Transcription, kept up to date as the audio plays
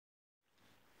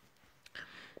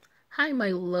Hi,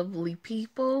 my lovely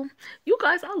people. You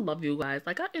guys, I love you guys.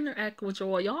 Like, I interact with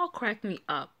y'all. Y'all crack me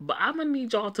up. But I'm gonna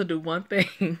need y'all to do one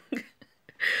thing.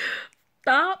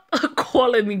 Stop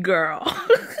calling me girl.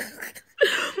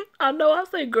 I know I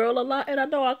say girl a lot, and I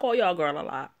know I call y'all girl a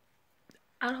lot.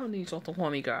 I don't need y'all to call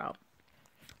me girl.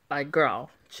 Like, girl,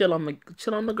 chill on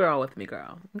the girl with me,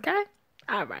 girl. Okay?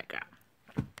 All right,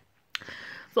 girl.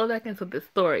 So back into this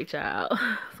story, child.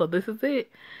 So this is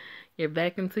it. You're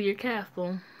back into your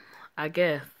castle, I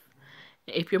guess.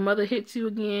 If your mother hits you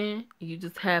again, you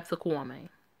just have to call me.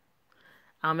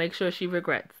 I'll make sure she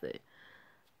regrets it.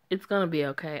 It's gonna be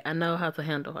okay. I know how to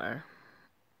handle her.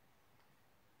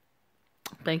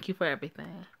 Thank you for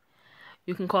everything.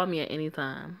 You can call me at any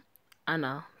time. I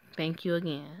know. Thank you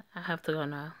again. I have to go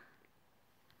now.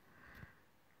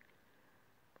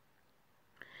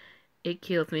 It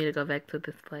kills me to go back to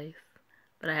this place,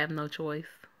 but I have no choice.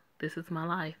 This is my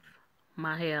life.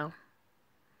 My hell.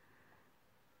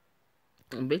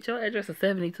 Bitch, your address is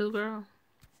 72, girl.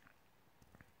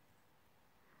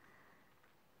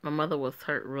 My mother was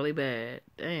hurt really bad.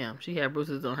 Damn, she had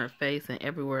bruises on her face and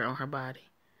everywhere on her body.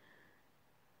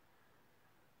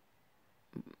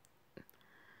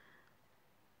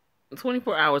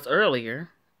 24 hours earlier.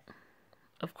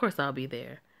 Of course I'll be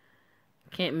there.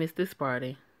 Can't miss this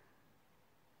party.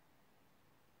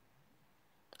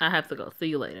 I have to go. See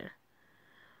you later.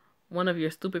 One of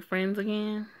your stupid friends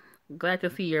again? Glad to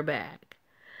see you're back.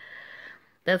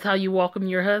 That's how you welcome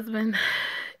your husband?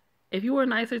 If you were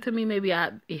nicer to me, maybe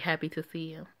I'd be happy to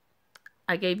see you.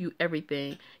 I gave you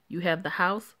everything. You have the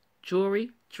house, jewelry,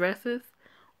 dresses,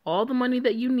 all the money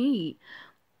that you need.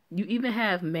 You even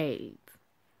have maids.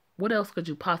 What else could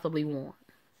you possibly want?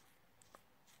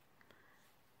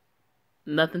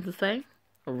 Nothing to say?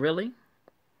 Really?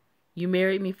 You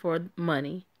married me for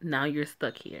money. Now you're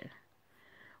stuck here.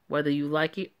 Whether you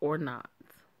like it or not.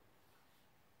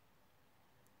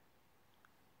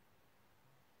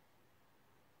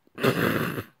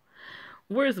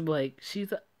 Where's Blake?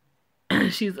 She's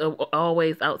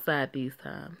always outside these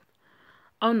times.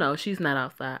 Oh no, she's not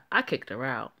outside. I kicked her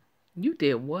out. You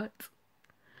did what?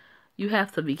 You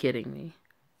have to be kidding me.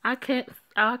 I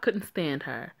couldn't stand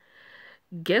her.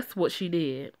 Guess what she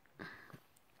did?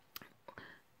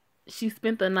 She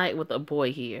spent the night with a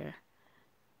boy here.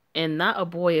 And not a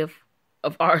boy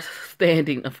of our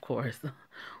standing, of course.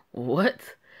 What?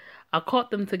 I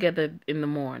caught them together in the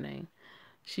morning.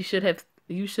 You should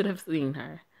have seen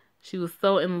her. She was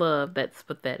so in love, that's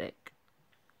pathetic.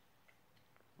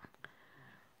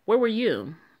 Where were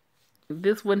you?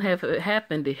 This wouldn't have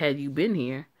happened had you been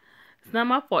here. It's not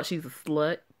my fault she's a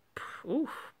slut. Oof,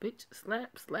 bitch,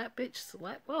 slap, slap, bitch,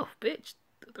 slap, oh, bitch,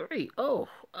 3, oh,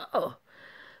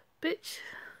 bitch.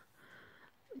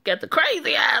 Got the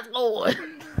crazy ass going.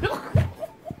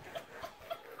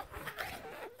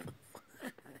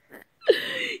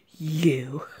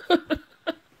 You.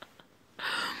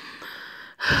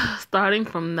 Starting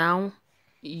from now,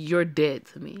 you're dead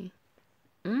to me.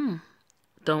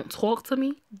 Don't talk to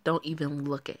me. Don't even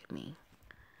look at me.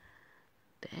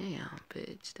 Damn,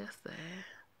 bitch, that's sad.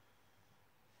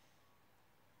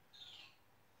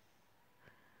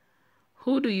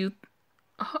 Who do you,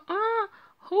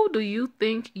 who do you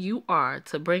think you are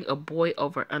to bring a boy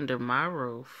over under my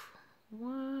roof?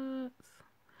 What?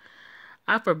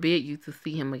 I forbid you to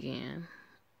see him again.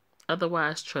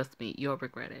 Otherwise, trust me, you'll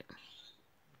regret it.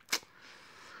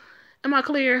 Am I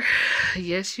clear?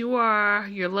 Yes, you are.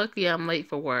 You're lucky I'm late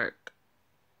for work.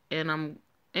 And I'm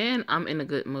in a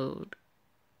good mood.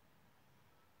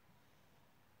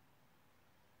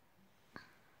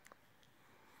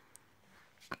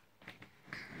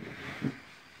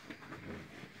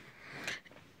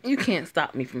 You can't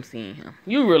stop me from seeing him.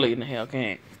 You really in the hell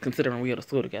can't, considering we go to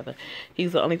school together.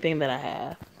 He's the only thing that I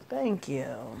have. Thank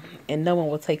you. And no one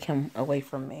will take him away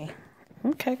from me.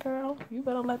 Okay, girl. You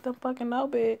better let them fucking know,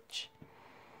 bitch.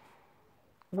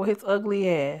 With his ugly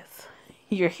ass.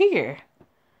 You're here.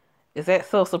 Is that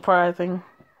so surprising?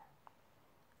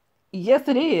 Yes,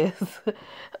 it is.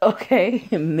 Okay,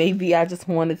 maybe I just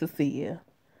wanted to see you.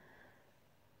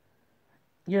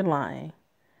 You're lying.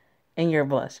 And you're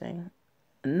blushing.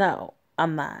 No,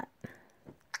 I'm not.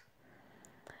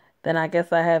 Then I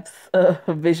guess I have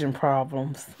vision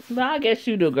problems. No, I guess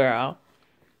you do, girl.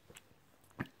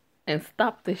 And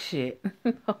stop this shit.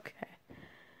 Okay.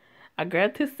 I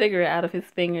grabbed his cigarette out of his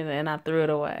fingers and I threw it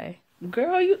away.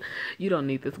 Girl, you don't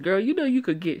need this. Girl, you know you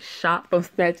could get shot from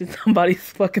snatching somebody's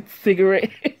fucking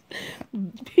cigarette.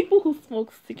 People who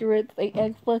smoke cigarettes, they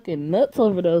act fucking nuts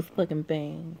over those fucking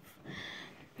things.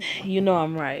 You know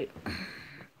I'm right.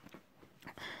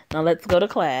 Now let's go to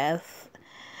class.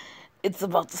 It's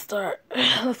about to start.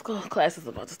 Let's go. Class is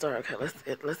about to start. Okay, let's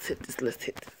hit this. Let's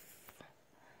hit this.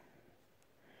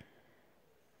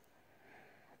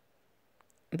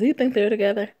 Do you think they're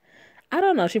together? I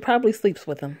don't know. She probably sleeps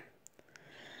with him.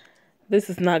 This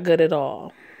is not good at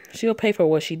all. She'll pay for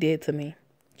what she did to me.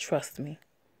 Trust me.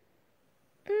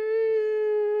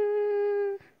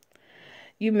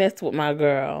 You messed with my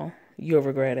girl. You'll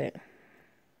regret it.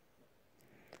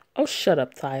 Oh, shut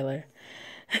up, Tyler.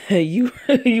 you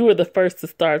were the first to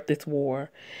start this war.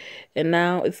 And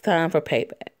now it's time for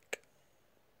payback.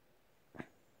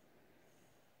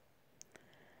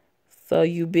 So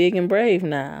you big and brave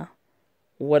now.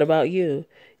 What about you?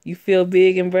 You feel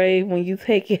big and brave when you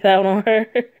take it out on her?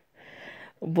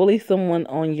 Bully someone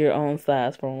on your own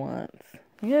size for once.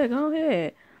 Yeah, go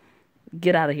ahead.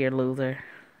 Get out of here, loser.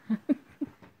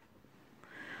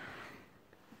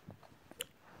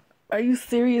 Are you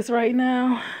serious right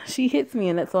now? She hits me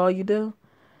and that's all you do?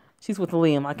 She's with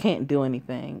Liam. I can't do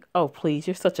anything. Oh, please.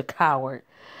 You're such a coward.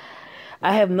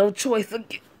 I have no choice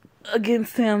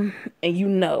against him, and you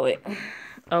know it.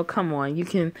 Oh, come on. You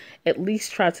can at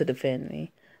least try to defend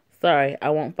me. Sorry, I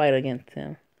won't fight against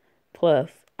him. Plus,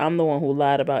 I'm the one who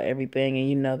lied about everything, and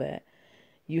you know that.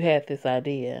 You had this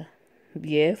idea.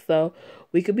 Yeah, so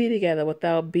we could be together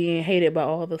without being hated by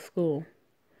all the school.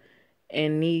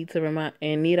 And need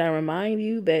I remind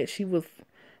you that she was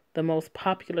the most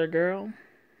popular girl?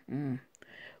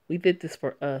 We did this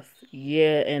for us.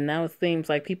 Yeah, and now it seems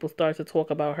like people start to talk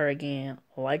about her again,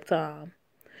 like Tom.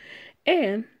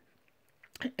 And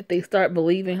if they start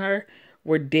believing her,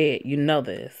 we're dead. You know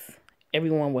this.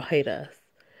 Everyone will hate us.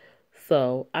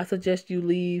 So I suggest you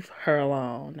leave her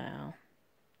alone now.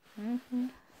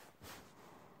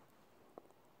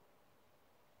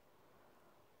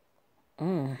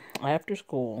 After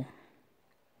school.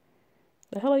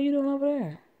 The hell are you doing over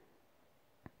there?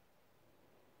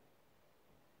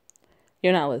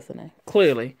 You're not listening.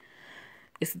 Clearly.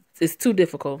 It's too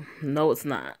difficult. No, it's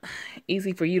not.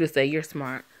 Easy for you to say you're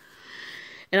smart.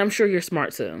 And I'm sure you're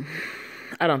smart too.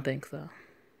 I don't think so.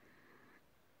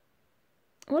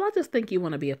 Well, I just think you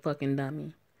want to be a fucking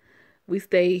dummy. We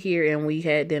stayed here and we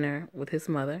had dinner with his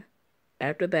mother.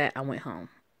 After that, I went home.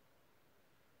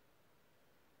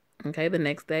 Okay, the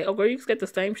next day. Oh, girl, you just got the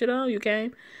same shit on. You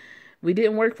came. We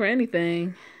didn't work for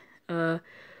anything. You're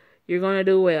going to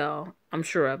do well. I'm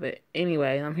sure of it.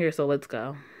 Anyway, I'm here, so let's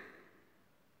go.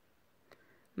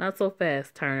 Not so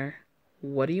fast, Turner.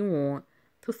 What do you want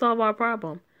to solve our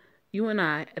problem? You and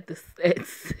I at 6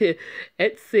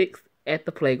 at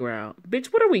the playground. Bitch,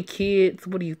 what are we, kids?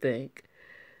 What do you think?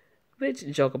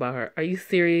 Bitch, joke about her. Are you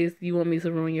serious? You want me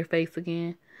to ruin your face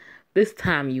again? This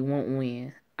time you won't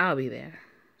win. I'll be there.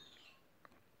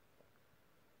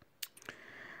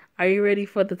 Are you ready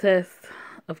for the test?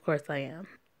 Of course I am.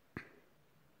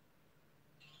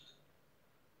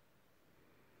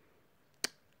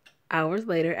 Hours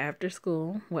later, after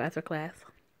school, after class.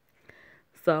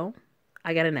 So,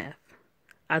 I got an F.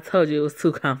 I told you it was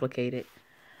too complicated.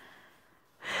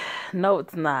 No,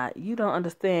 it's not. You don't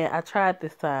understand. I tried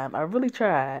this time. I really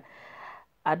tried.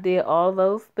 I did all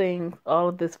those things, all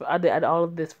of this. I did all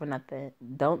of this for nothing.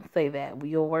 Don't say that.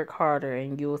 You'll work harder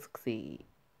and you'll succeed.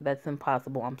 That's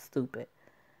impossible. I'm stupid.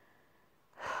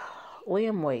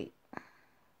 Liam, wait.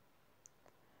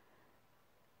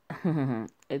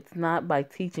 It's not by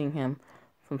teaching him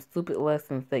some stupid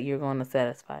lessons that you're going to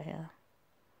satisfy him.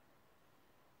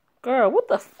 Girl, what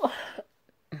the fuck?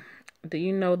 Do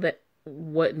you know that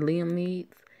what Liam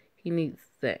needs? He needs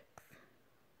sex.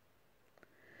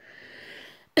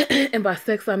 And by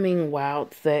sex, I mean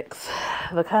wild sex.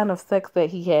 The kind of sex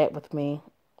that he had with me.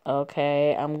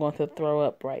 Okay, I'm going to throw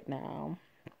up right now.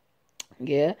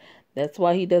 Yeah, that's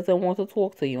why he doesn't want to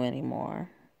talk to you anymore.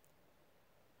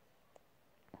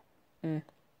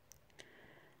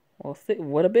 Well,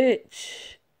 what a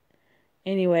bitch.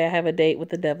 Anyway, I have a date with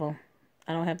the devil.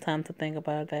 I don't have time to think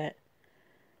about that.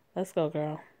 Let's go,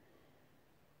 girl.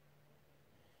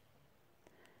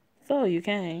 So, you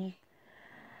came.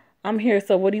 I'm here,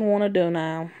 so what do you want to do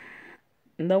now?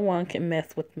 No one can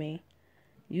mess with me.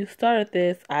 You started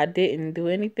this. I didn't do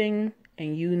anything,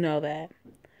 and you know that.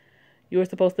 You were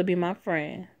supposed to be my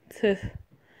friend.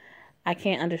 I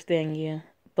can't understand you,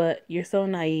 but you're so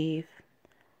naive.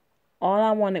 All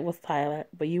I wanted was Tyler,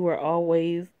 but you were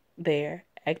always there,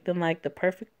 acting like the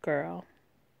perfect girl.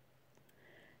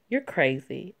 You're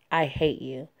crazy. I hate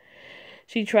you.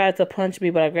 She tried to punch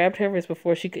me, but I grabbed her wrist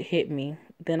before she could hit me.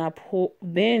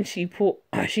 She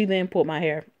pulled my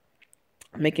hair,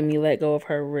 making me let go of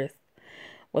her wrist.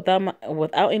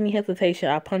 Without any hesitation,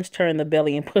 I punched her in the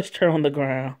belly and pushed her on the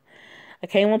ground. I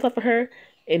came on top of her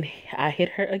and I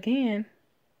hit her again.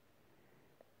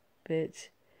 Bitch,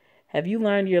 have you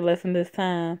learned your lesson this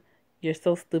time? You're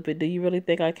so stupid. Do you really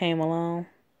think I came alone?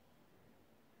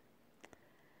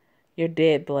 You're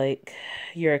dead, Blake.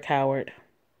 You're a coward.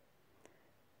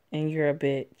 And you're a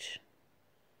bitch.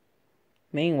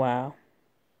 Meanwhile,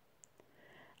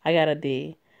 I got a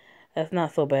D. That's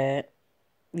not so bad.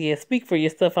 Yeah, speak for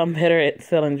yourself. I'm better at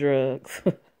selling drugs.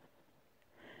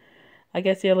 I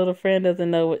guess your little friend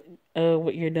doesn't know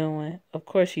what you're doing. Of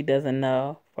course she doesn't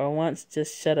know. For once,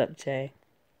 just shut up, Jay.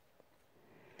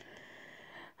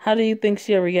 How do you think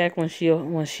she'll react when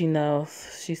she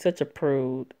knows? She's such a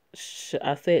prude.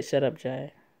 I said shut up,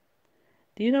 Jay.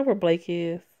 Do you know where Blake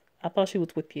is? I thought she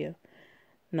was with you.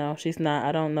 No, she's not.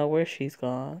 I don't know where she's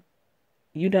gone.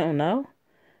 You don't know?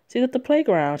 She's at the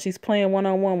playground. She's playing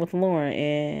one-on-one with Lauren,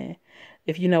 and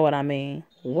if you know what I mean.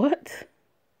 What?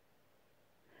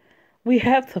 We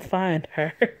have to find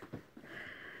her.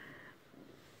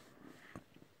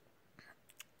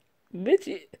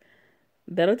 Bitch,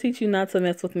 that'll teach you not to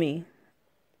mess with me.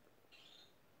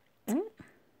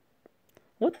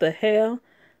 What the hell?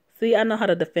 See, I know how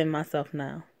to defend myself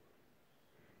now.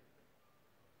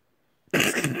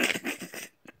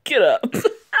 Get up.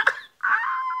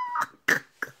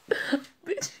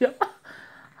 Bitch, y'all.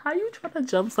 How you trying to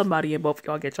jump somebody and both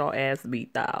y'all get your ass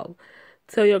beat down?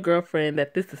 Tell your girlfriend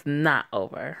that this is not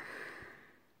over.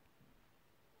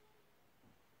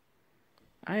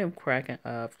 I am cracking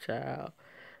up, child.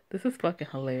 This is fucking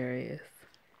hilarious.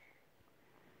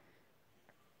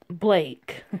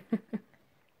 Blake.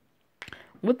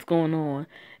 What's going on?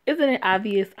 Isn't it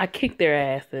obvious? I kicked their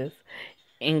asses.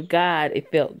 And God, it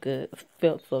felt good. It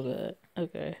felt so good.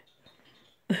 Okay.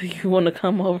 You want to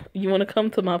come over? You want to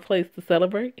come to my place to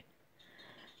celebrate?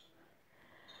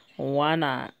 Why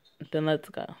not? Then let's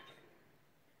go.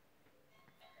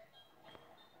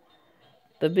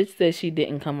 The bitch said she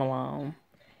didn't come along.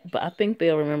 But I think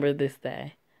they'll remember this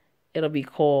day. It'll be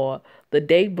called the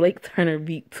day Blake Turner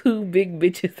beat two big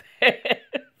bitches' ass.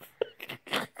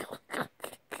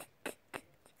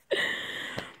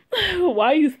 Why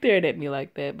are you staring at me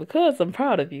like that? Because I'm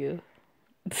proud of you.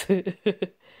 Did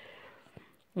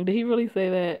he really say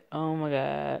that? Oh my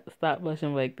God. Stop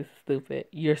blushing, Blake. This is stupid.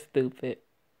 You're stupid.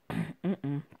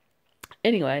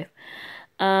 Anyways.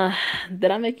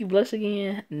 Did I make you blush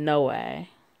again? No way.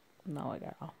 No way,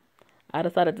 girl. I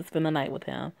decided to spend the night with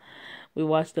him. We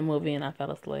watched the movie and I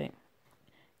fell asleep.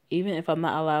 Even if I'm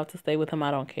not allowed to stay with him,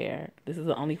 I don't care. This is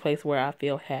the only place where I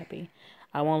feel happy.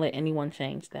 I won't let anyone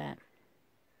change that.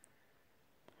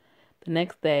 The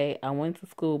next day, I went to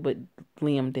school, but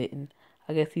Liam didn't.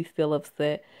 I guess he's still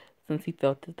upset since he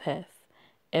failed the test.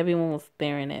 Everyone was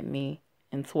staring at me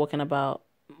and talking about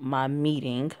my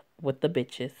meeting with the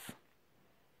bitches.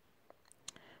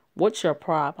 What's your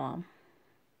problem?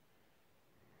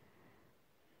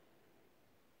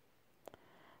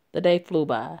 The day flew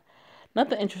by.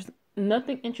 Nothing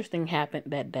interesting happened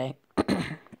that day.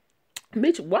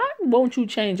 Bitch, why won't you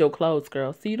change your clothes,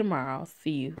 girl? See you tomorrow.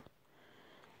 See you.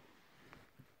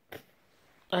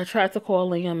 I tried to call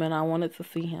Liam and I wanted to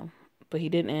see him, but he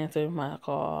didn't answer my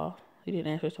call. He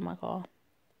didn't answer to my call.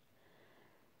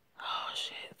 Oh,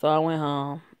 shit. So I went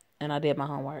home and I did my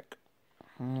homework.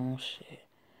 Oh, shit.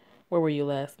 Where were you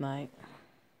last night?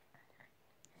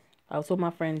 I was with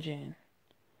my friend Jen.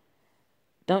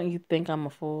 Don't you think I'm a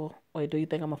fool? Wait, do you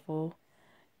think I'm a fool?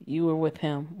 You were with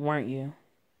him, weren't you?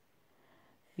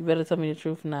 You better tell me the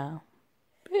truth now.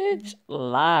 Bitch,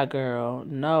 lie, girl.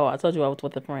 No, I told you I was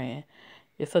with a friend.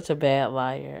 You're such a bad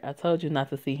liar. I told you not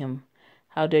to see him.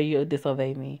 How dare you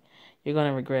disobey me? You're going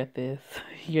to regret this.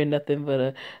 You're nothing but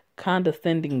a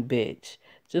condescending bitch,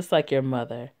 just like your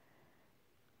mother.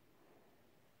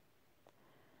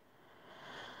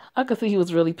 I could see he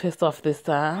was really pissed off this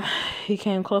time. He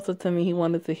came closer to me. He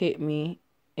wanted to hit me.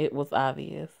 It was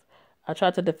obvious. I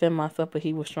tried to defend myself, but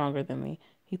he was stronger than me.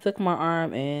 He took my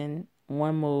arm and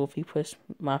one move, he pushed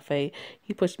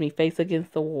me face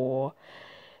against the wall.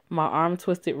 My arm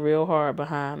twisted real hard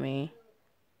behind me.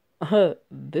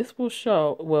 This will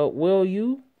show. Well, will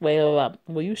you? Well,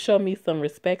 will you show me some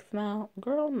respect now?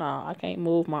 Girl, no. I can't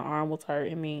move. My arm was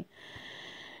hurting me.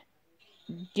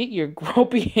 Get your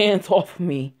gropey hands off of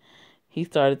me. He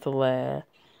started to laugh.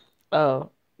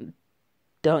 Oh,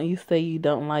 don't you say you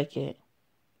don't like it?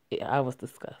 I was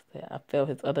disgusted. I felt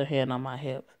his other hand on my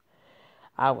hips.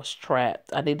 I was trapped.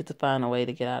 I needed to find a way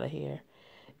to get out of here.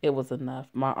 It was enough.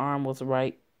 My right arm was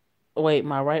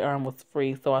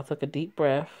free, so I took a deep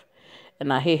breath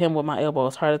and I hit him with my elbow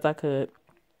as hard as I could.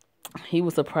 He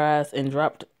was surprised and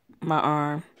dropped my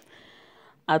arm.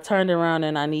 I turned around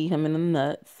and I kneed him in the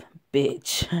nuts.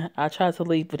 Bitch. I tried to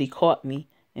leave, but he caught me.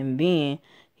 And then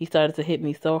He started to hit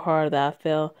me so hard that I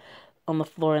fell on the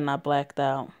floor and I blacked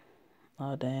out.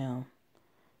 Oh, damn.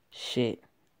 Shit.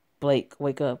 Blake,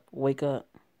 wake up. Wake up.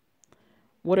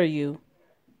 What are you?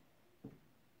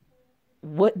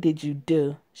 What did you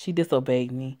do? She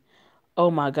disobeyed me. Oh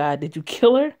my God, did you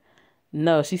kill her?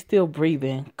 No, she's still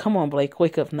breathing. Come on, Blake,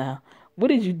 wake up now. What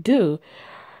did you do?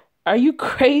 Are you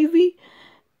crazy?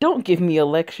 Don't give me a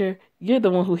lecture. You're the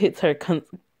one who hits her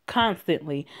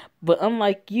constantly. But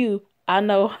unlike you, I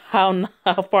know how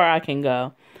far I can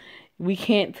go. We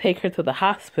can't take her to the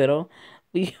hospital.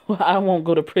 I won't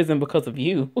go to prison because of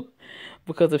you.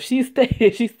 Because if she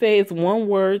says one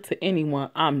word to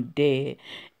anyone, I'm dead.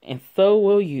 And so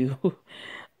will you.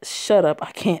 Shut up,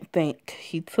 I can't think.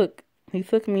 He took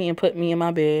me and put me in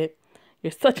my bed.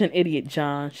 You're such an idiot,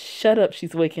 John. Shut up,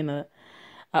 she's waking up.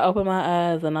 I opened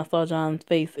my eyes and I saw John's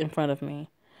face in front of me.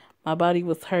 My body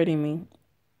was hurting me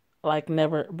like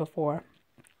never before.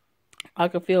 I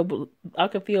could feel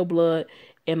blood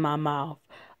in my mouth.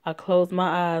 I closed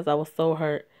my eyes. I was so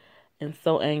hurt and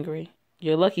so angry.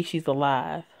 You're lucky she's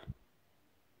alive.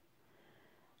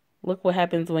 Look what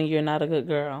happens when you're not a good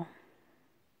girl.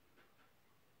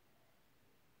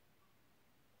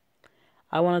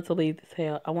 I wanted to leave this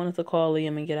hell. I wanted to call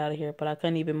Liam and get out of here, but I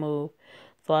couldn't even move.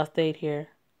 So I stayed here,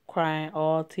 crying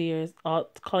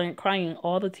crying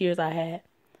all the tears I had.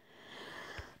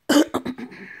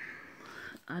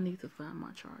 I need to find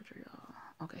my charger, y'all.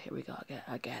 Okay, here we go. I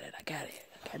got it. I gotta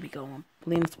be going.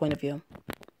 Liam's point of view.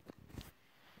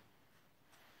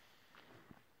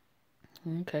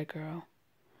 Okay, girl.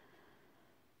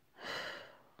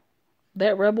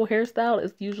 That rebel hairstyle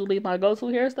is usually my go-to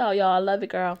hairstyle, y'all. I love it,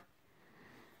 girl.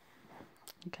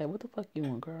 Okay, what the fuck you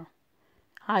want, girl?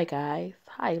 Hi, guys.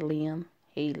 Hi, Liam.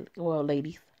 Hey, well,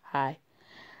 ladies. Hi.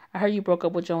 I heard you broke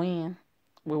up with Joanne.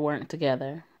 We weren't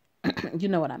together. You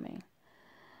know what I mean.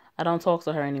 I don't talk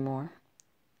to her anymore.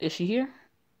 Is she here?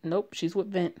 Nope, she's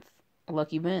with Vince.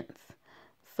 Lucky Vince.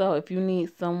 So, if you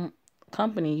need some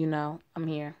company, I'm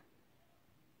here.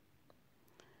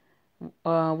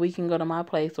 We can go to my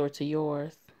place or to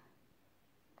yours.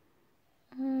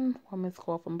 One missed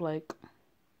call from Blake.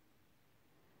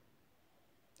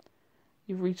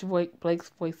 You've reached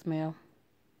Blake's voicemail.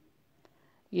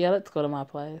 Yeah, let's go to my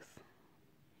place.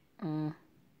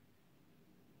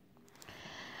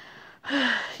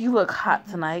 You look hot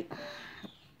tonight.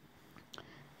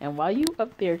 And while you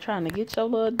up there trying to get your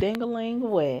little ding-a-ling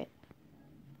wet,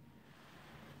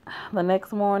 the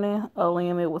next morning, oh,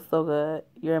 Liam, it was so good.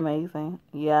 You're amazing.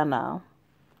 Yeah, I know.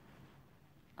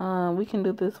 We can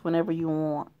do this whenever you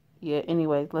want. Yeah,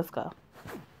 anyways, let's go.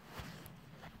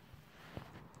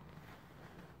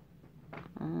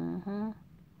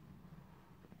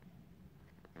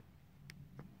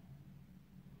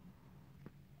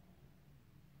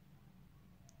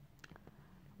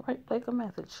 Write Blake a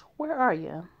message. Where are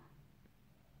you?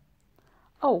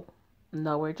 Oh,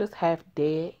 nowhere. Just half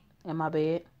dead in my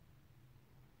bed.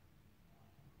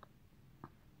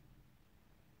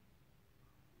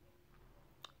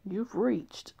 You've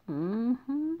reached. Where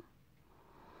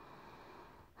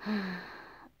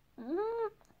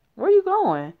are you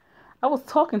going? I was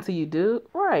talking to you, dude.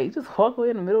 Right, just walk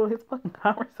away in the middle of his fucking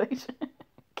conversation.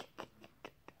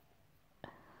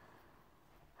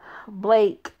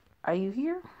 Blake, are you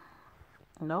here?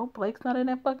 No, Blake's not in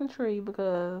that fucking tree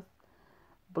because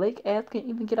Blake ass can't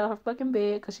even get out her fucking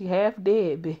bed because she half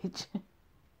dead, bitch.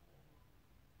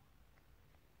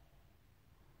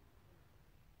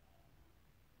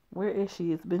 Where is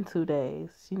she? It's been 2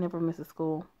 days. She never misses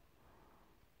school.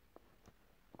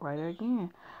 Right there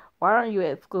again. Why aren't you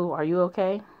at school? Are you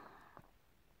okay?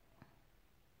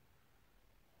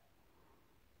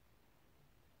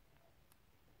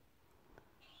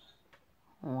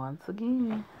 Once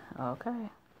again. Okay.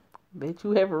 Bitch,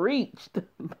 you have reached the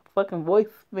fucking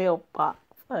voicemail box,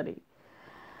 honey.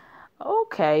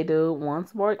 Okay, dude.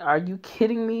 Once more. Are you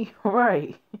kidding me?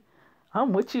 Right.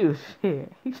 I'm with you.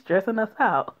 Shit. He's stressing us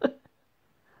out.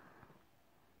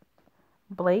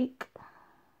 Blake.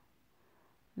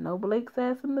 No Blake's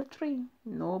ass in the tree.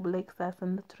 No Blake's ass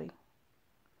in the tree.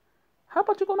 How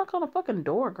about you go knock on the fucking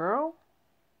door, girl?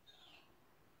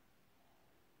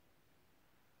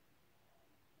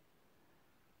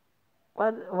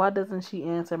 Why doesn't she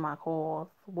answer my calls?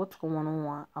 What's going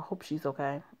on? I hope she's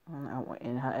okay.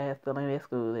 And her ass still ain't at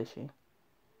school, is she?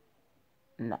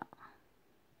 No.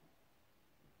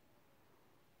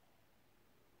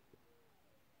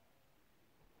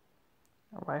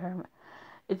 Alright, Herman.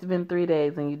 It's been 3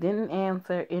 days and you didn't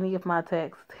answer any of my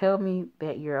texts. Tell me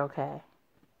that you're okay.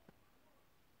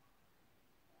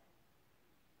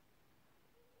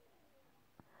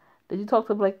 Did you talk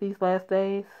to Blake these last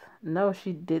days? No,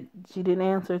 she didn't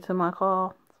answer to my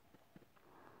call.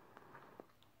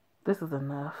 This is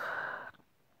enough.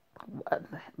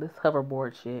 This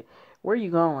hoverboard shit. Where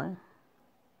you going?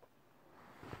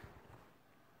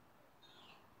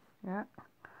 Yeah.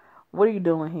 What are you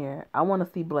doing here? I want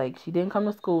to see Blake. She didn't come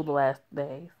to school the last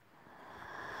days.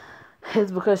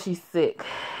 It's because she's sick.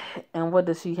 And what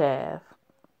does she have?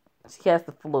 She has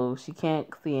the flu. She can't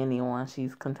see anyone.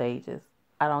 She's contagious.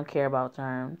 I don't care about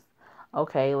germs.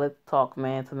 Okay, let's talk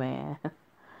man to man.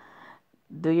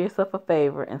 Do yourself a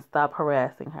favor and stop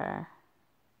harassing her.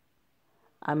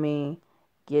 I mean,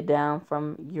 get down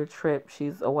from your trip.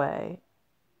 She's away.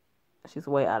 She's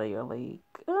way out of your league.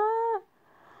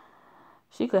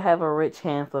 She could have a rich,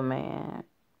 handsome man.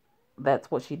 That's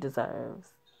what she deserves.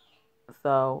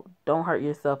 So don't hurt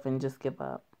yourself and just give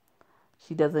up.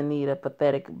 She doesn't need a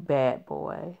pathetic bad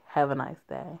boy. Have a nice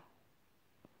day.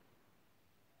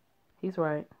 He's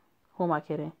right. Who am I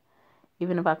kidding?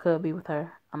 Even if I could be with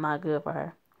her, I'm not good for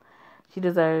her. She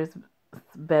deserves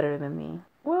better than me.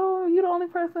 Well, you the only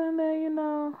person in there, you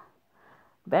know.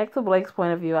 Back to Blake's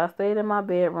point of view, I stayed in my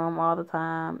bedroom all the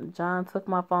time. John took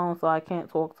my phone, so I can't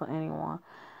talk to anyone.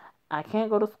 I can't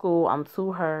go to school. I'm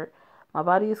too hurt. My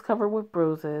body is covered with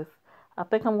bruises. I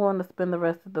think I'm going to spend the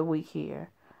rest of the week here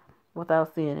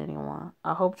without seeing anyone.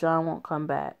 I hope John won't come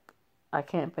back. I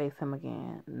can't face him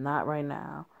again. Not right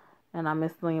now. And I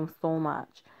miss Liam so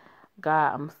much.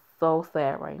 God, I'm so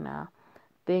sad right now.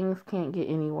 Things can't get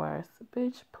any worse.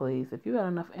 Bitch, please. If you got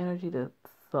enough energy to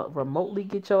remotely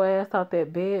get your ass out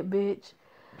that bed, bitch.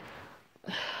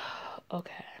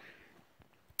 Okay.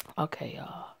 Okay,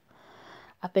 y'all.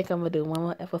 I think I'm going to do one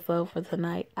more episode for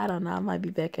tonight. I don't know. I might be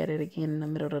back at it again in the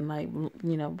middle of the night,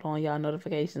 you know, blowing y'all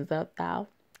notifications up, though.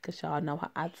 Because y'all know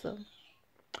how I do.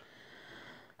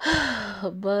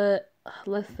 But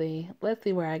let's see. Let's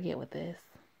see where I get with this.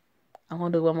 I'm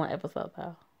going to do one more episode,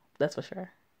 though. That's for sure.